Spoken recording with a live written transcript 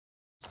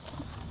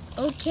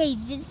Okay,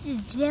 this is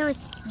Zara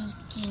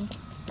speaking.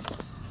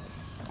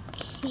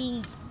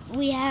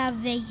 We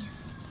have a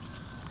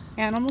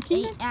Animal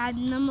Kingdom?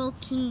 Animal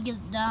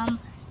Kingdom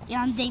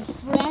and a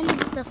friend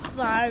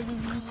safari.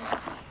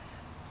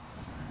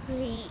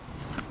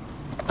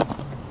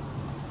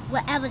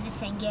 Whatever this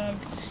thing is.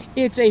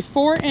 It's a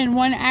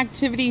 4-in-1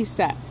 activity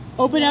set.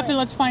 Open up and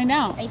let's find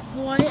out. A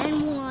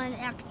 4-in-1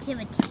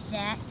 activity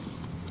set.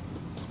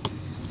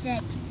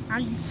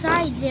 On the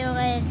side there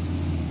is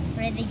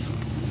a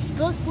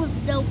book with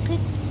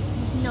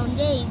no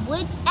name,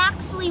 which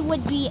actually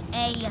would be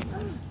a,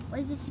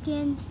 what is this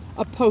again?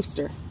 A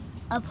poster.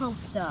 A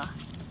poster.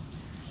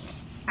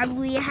 And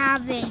we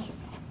have a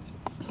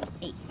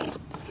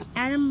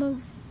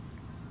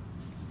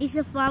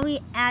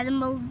safari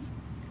animals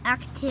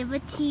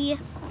activity.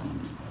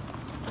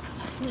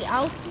 We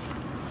also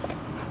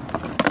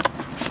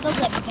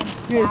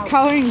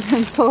coloring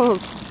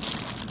pencils.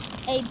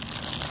 A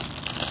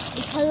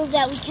color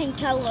that we can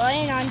color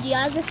in on the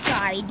other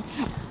side.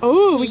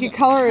 Oh, we can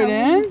color it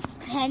in?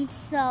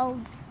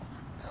 Pencils.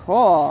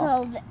 Cool.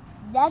 So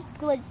that's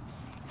good.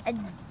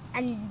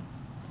 And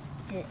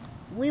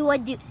we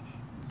would do,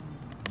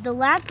 the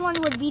last one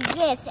would be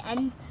this,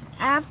 and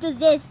after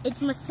this,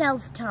 it's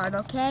Michelle's turn,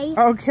 okay?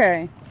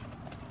 Okay.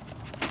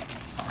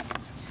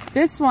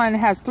 This one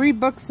has 3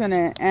 books in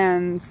it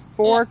and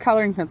 4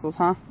 coloring pencils,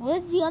 huh?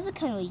 Where's the other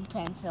coloring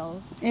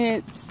pencils?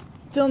 It's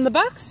still in the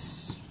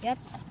box? Yep.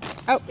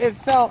 Oh, it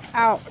fell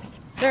out.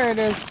 There it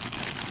is.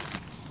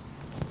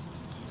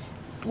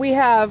 We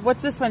have,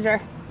 what's this one,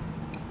 Jar?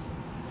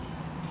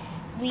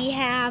 We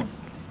have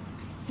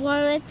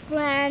Forest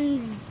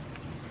Friends,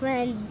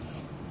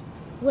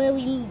 where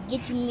we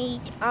get to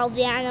meet all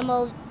the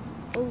animals,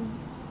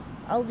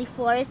 all the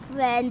forest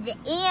friends,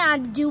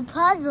 and do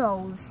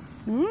puzzles.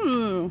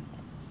 And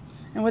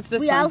what's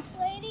this one?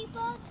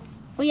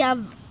 We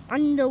have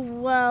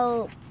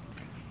Underwater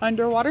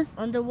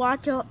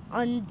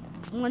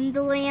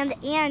Wonderland,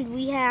 and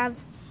we have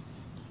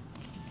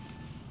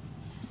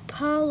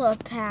Polar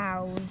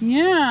Pals.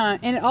 Yeah,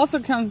 and it also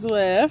comes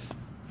with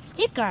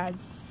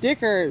stickers.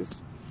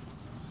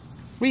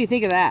 What do you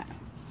think of that?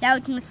 Now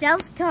it's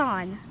Michelle's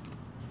turn.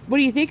 What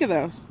do you think of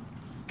those?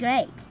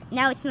 Great.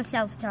 Now it's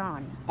Michelle's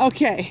turn.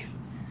 Okay.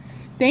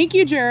 Thank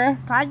you,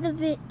 Jareth.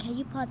 Can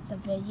you pause the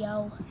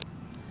video?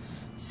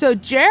 So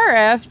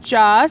Jareth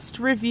just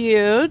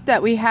reviewed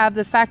that we have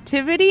the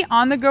Factivity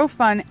on the Go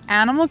Fun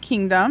Animal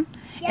Kingdom.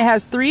 Yep. It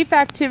has 3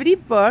 Factivity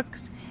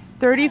books,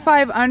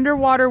 35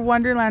 Underwater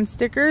Wonderland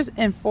stickers,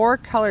 and 4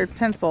 colored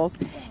pencils.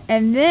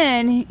 And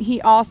then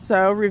he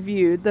also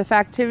reviewed the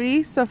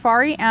Factivity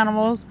Safari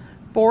Animals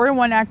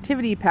 4-in-1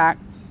 activity pack.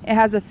 It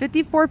has a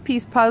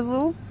 54-piece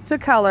puzzle to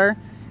color.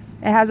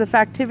 It has a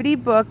Factivity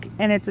book,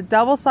 and it's a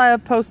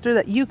double-sided poster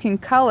that you can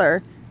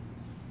color.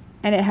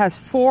 And it has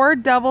 4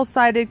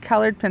 double-sided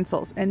colored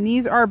pencils, and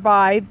these are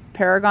by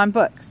Parragon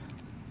Books.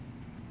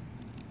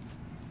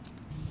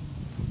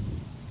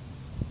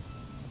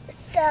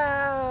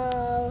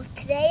 So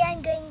today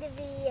I'm going to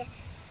be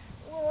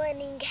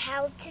learning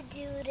how to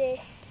do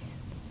this,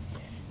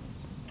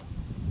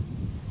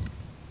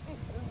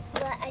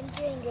 but I'm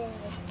doing it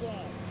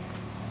again.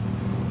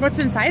 What's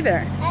inside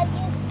there?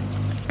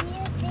 Do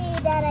you see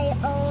that I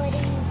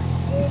already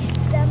did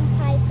some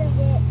parts of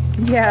it?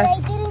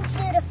 Yes. But I didn't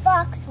do the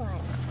fox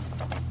one.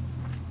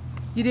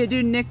 You didn't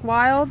do Nick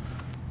Wilde's?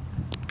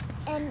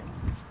 And,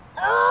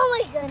 oh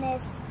my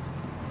goodness,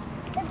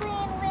 the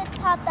green lid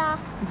popped off.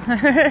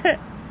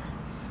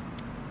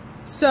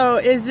 So,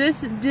 is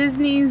this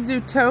Disney's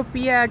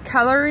Zootopia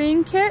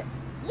coloring kit?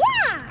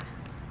 Yeah!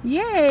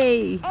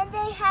 Yay! And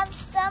they have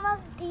some of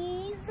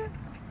these,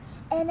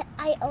 and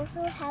I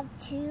also have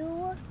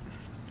 2.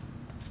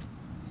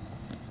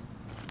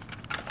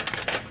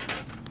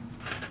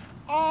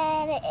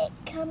 And it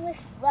comes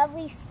with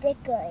lovely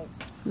stickers.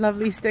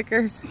 Lovely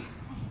stickers.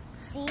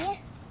 See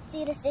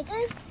the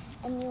stickers?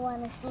 And you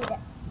want to see the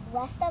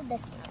rest of the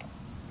stickers.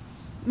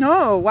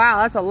 Oh, wow,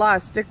 that's a lot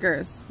of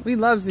stickers. We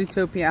love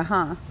Zootopia,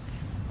 huh?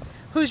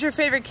 Who's your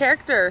favorite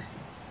character?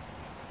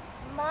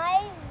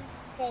 My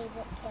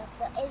favorite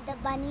character is the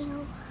bunny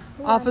who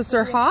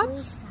Officer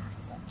Hops?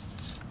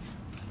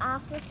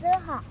 Officer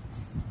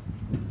Hops.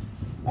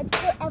 Let's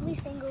put every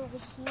single over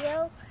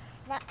here.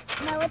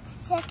 Now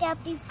let's check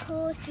out these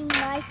cool looking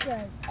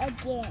micros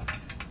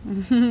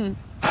again.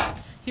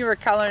 You were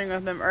coloring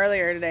with them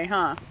earlier today,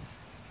 huh?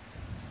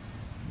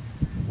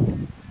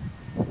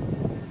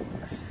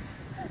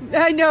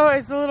 I know,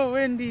 it's a little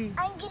windy.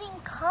 I'm getting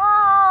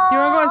cold. You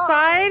want to go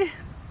inside?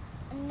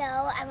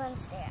 No, I want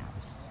to stay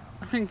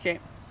out here. Okay.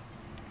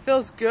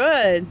 Feels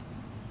good.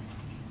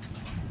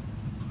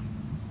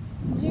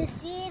 You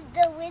see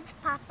the lids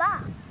pop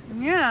off.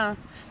 Yeah.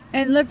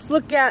 And let's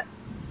look at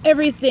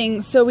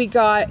everything. So we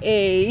got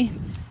you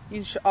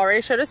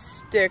already showed us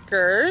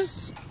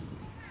stickers.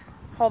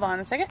 Hold on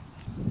a second.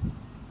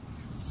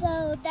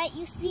 So that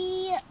you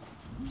see,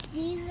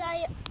 these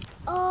are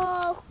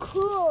all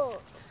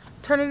cool.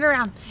 Turn it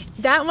around.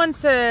 That one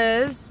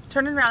says,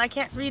 turn it around. I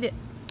can't read it.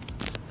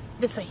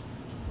 This way.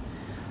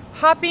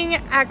 hopping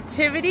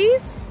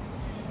activities.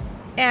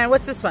 And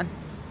what's this one?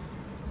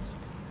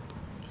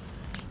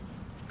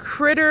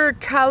 Critter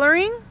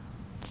coloring.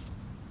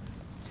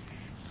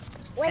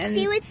 Let's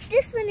see what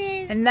this one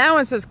is. And that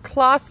one says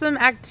Clawsome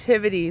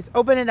activities.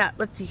 Open it up.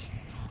 Let's see.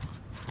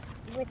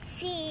 Let's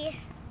see.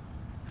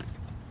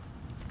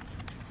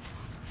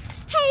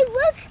 Hey,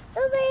 look!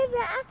 Those are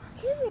the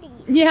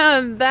activities.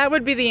 Yeah, that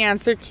would be the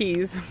answer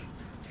keys.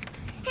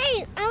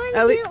 Hey, I want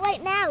to do it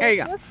right now. There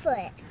you Let's go. look for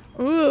it.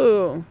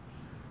 Ooh.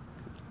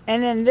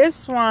 And then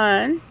this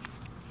one,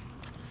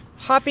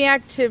 hopping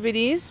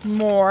activities,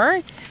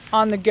 more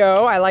on the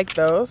go. I like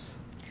those.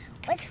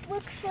 Let's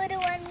look for the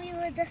one we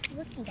were just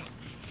looking at.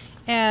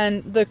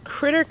 And the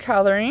critter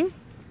coloring.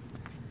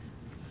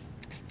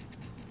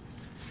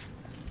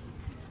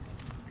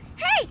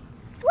 Hey,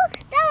 look,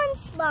 that one's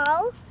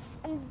small,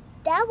 and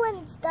that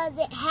one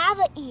doesn't have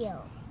an ear.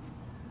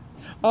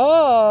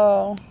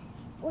 Oh.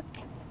 Look,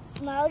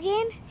 small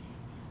again.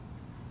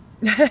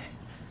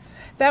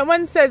 That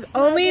one says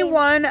Small only again.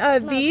 one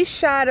of Small. these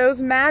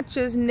shadows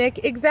matches Nick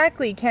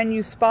exactly. Can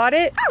you spot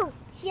it? Oh,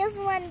 here's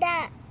one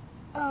that.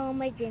 Oh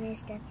my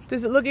goodness, that's.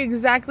 Does it look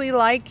exactly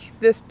like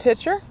this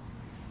picture?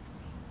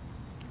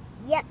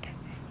 Yep.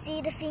 See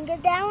the finger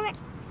down?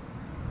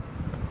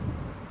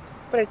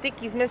 But I think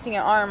he's missing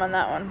an arm on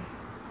that one.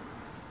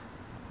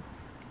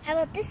 How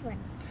about this one?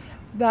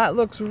 That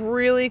looks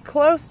really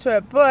close to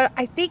it, but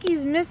I think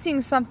he's missing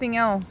something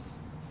else.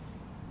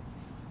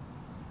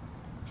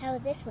 How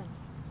about this one?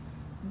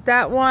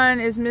 That one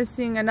is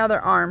missing another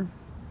arm.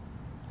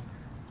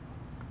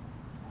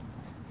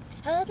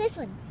 How about this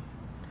one?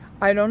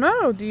 I don't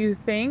know. Do you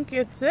think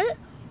it's it?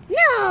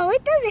 No,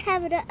 it doesn't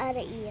have the other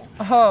ear.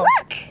 Oh.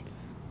 Look!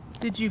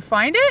 Did you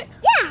find it?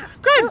 Yeah!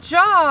 Good No,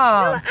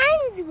 job!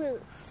 arm's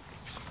loose.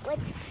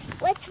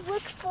 Let's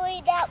look for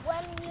that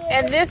one.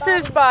 And this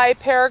is by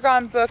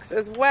Parragon Books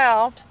as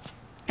well.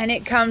 And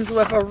it comes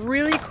with a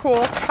really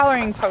cool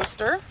coloring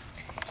poster.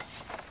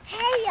 Hey,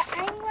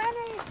 I want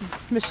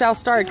to. Michelle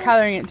started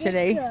coloring it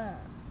today.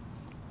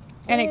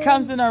 And it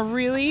comes in a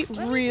really, me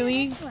do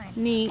really this one.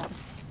 neat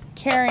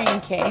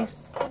carrying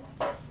case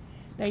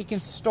that you can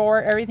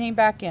store everything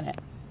back in it.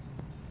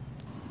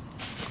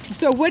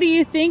 So what do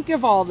you think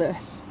of all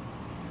this?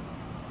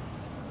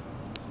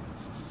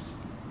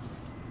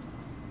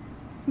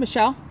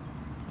 Michelle?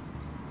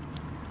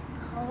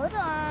 Hold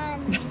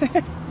on.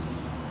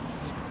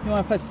 You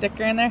want to put a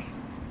sticker in there?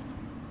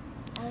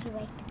 I would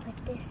like to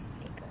put this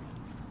sticker.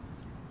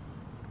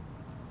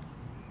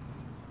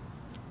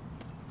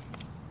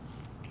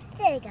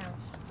 There you go.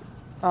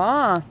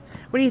 Ah,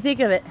 what do you think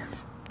of it?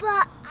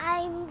 But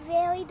I'm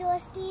very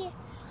thirsty.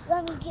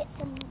 Let me get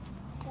some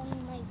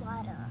of my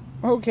water.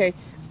 Okay.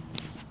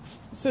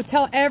 So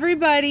tell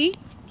everybody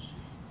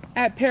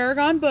at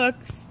Parragon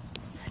Books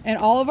and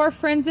all of our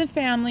friends and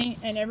family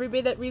and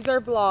everybody that reads our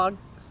blog,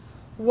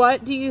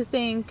 what do you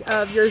think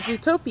of your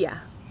Zootopia?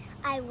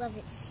 I love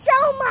it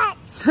so much.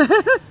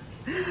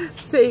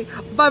 Say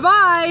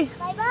bye-bye.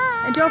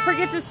 Bye-bye. And don't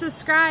forget to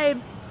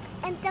subscribe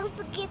And don't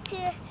forget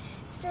to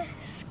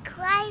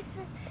subscribe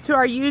to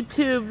our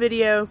YouTube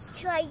videos.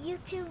 to our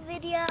YouTube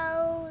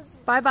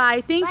videos.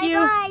 Bye-bye. Thank you.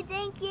 Bye-bye.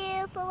 Thank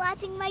you for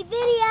watching my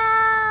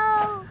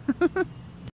video.